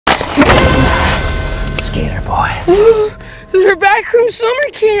Skater Boys. They're back from summer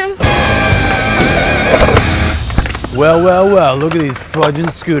camp. Well, well, well, look at these fudging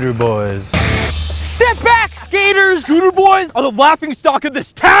Scooter Boys. Step back, skaters! Scooter Boys are the laughing stock of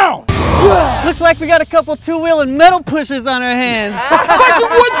this town! Looks like we got a couple two-wheel and metal pushers on our hands. Bunch of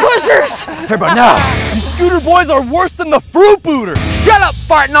wood pushers! Turbo, no! These Scooter Boys are worse than the Fruit Booters! Shut up,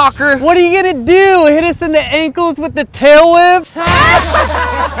 fart knocker! What are you gonna do? Hit us in the ankles with the tail whip?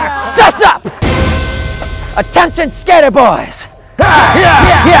 Suss up! Attention, Skater Boys!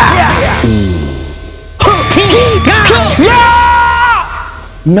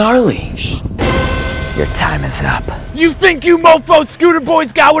 Gnarly. Your time is up. You think you mofo Scooter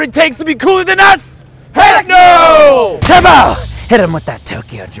Boys got what it takes to be cooler than us? Heck no! Turbo! Hit him with that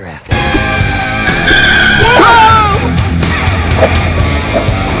Tokyo drift.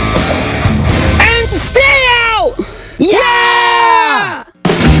 And stay out! Yeah!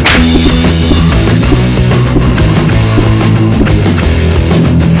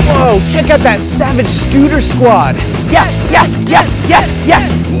 Whoa, check out that savage scooter squad. Yes, yes, yes, yes,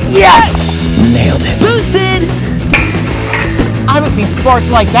 yes, yes! Nailed it. Boosted! I haven't seen sparks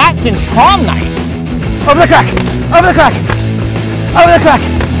like that since prom night. Over the crack! Over the crack! Over the crack!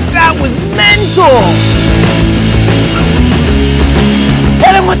 That was mental.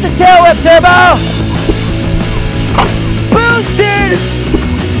 Hit him with the tail whip, Turbo! Boosted!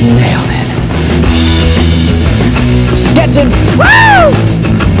 Nailed it. Sketching. Woo!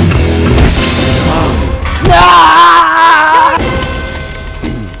 Ah!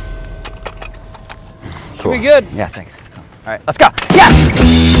 Pretty good. Yeah, thanks. All right, let's go. Yes!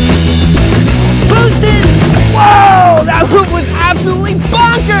 Boosted! Whoa, that move was absolutely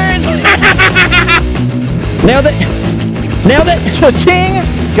bonkers. Nailed it. Nailed it. Cha-ching.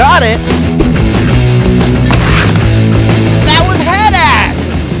 Got it. That was head ass.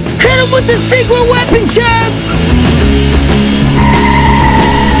 Hit him with the secret weapon, Chad!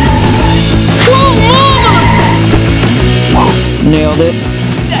 Nailed it.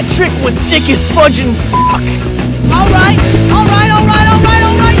 That trick was sick as fudging fuck. All right, all right, all right, all right,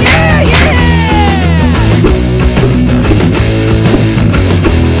 all right, yeah, yeah!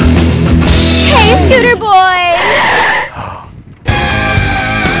 Hey, Scooter Boys!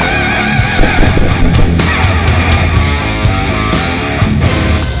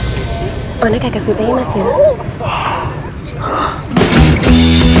 Ona kakasuitaimasu.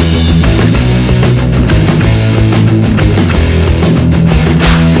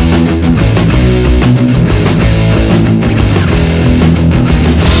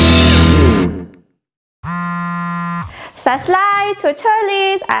 Subscribe to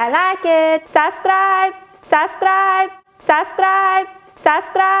Charlie's, I like it. Subscribe, subscribe, subscribe,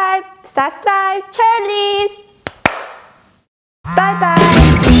 subscribe, subscribe, Charlie's. Bye bye.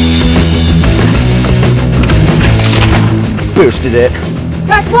 Boosted it.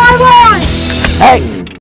 That's my line! Hey,